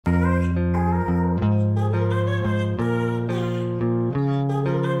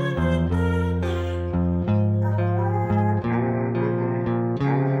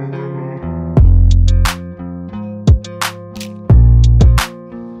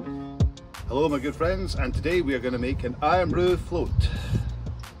Hello my good friends, and today we are going to make an Irn-Bru float.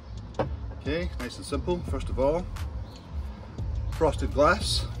 Okay, nice and simple. First of all, frosted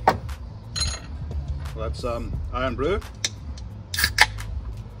glass. So that's Irn-Bru.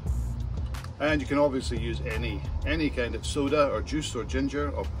 And you can obviously use any kind of soda or juice or ginger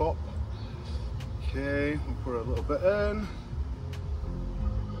or pop. Okay, we'll pour a little bit in.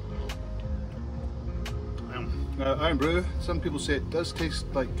 Now Irn-Bru, some people say it does taste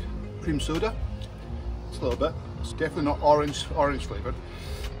like cream soda. It's a little bit. It's definitely not orange flavoured.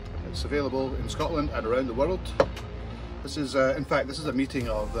 It's available in Scotland and around the world. This is, in fact, this is a meeting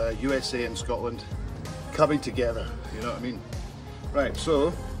of USA and Scotland coming together. You know what I mean? Right.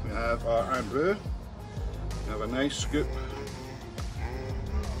 So we have our Irn-Bru. We have a nice scoop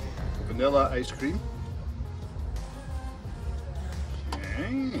of vanilla ice cream.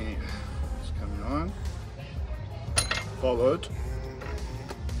 Okay, it's coming on. Followed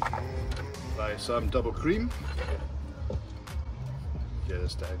by some double cream. Get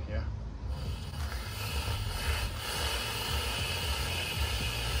this down here.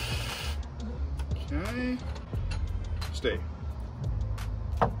 Okay, stay.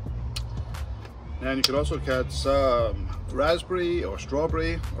 And you can also add some raspberry or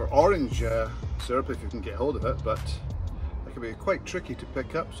strawberry or orange syrup if you can get hold of it, but that can be quite tricky to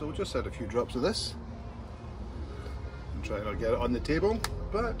pick up, so we'll just add a few drops of this. Try not to get it on the table,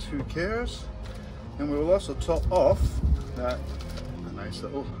 but who cares? And we will also top off that a nice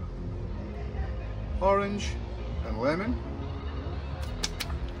little orange and lemon.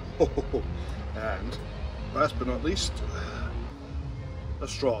 And last but not least, a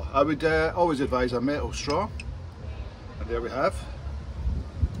straw. I would always advise a metal straw. And there we have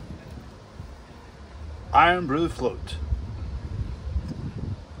Irn-Bru float.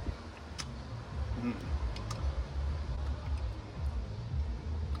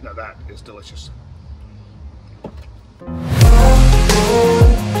 Now that is delicious.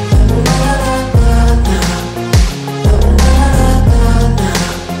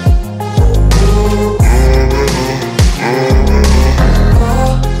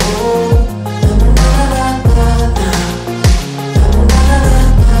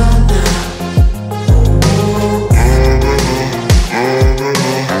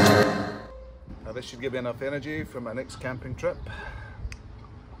 Now this should give me enough energy for my next camping trip,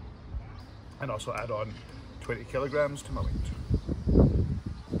 and also add on 20 kilograms to my weight.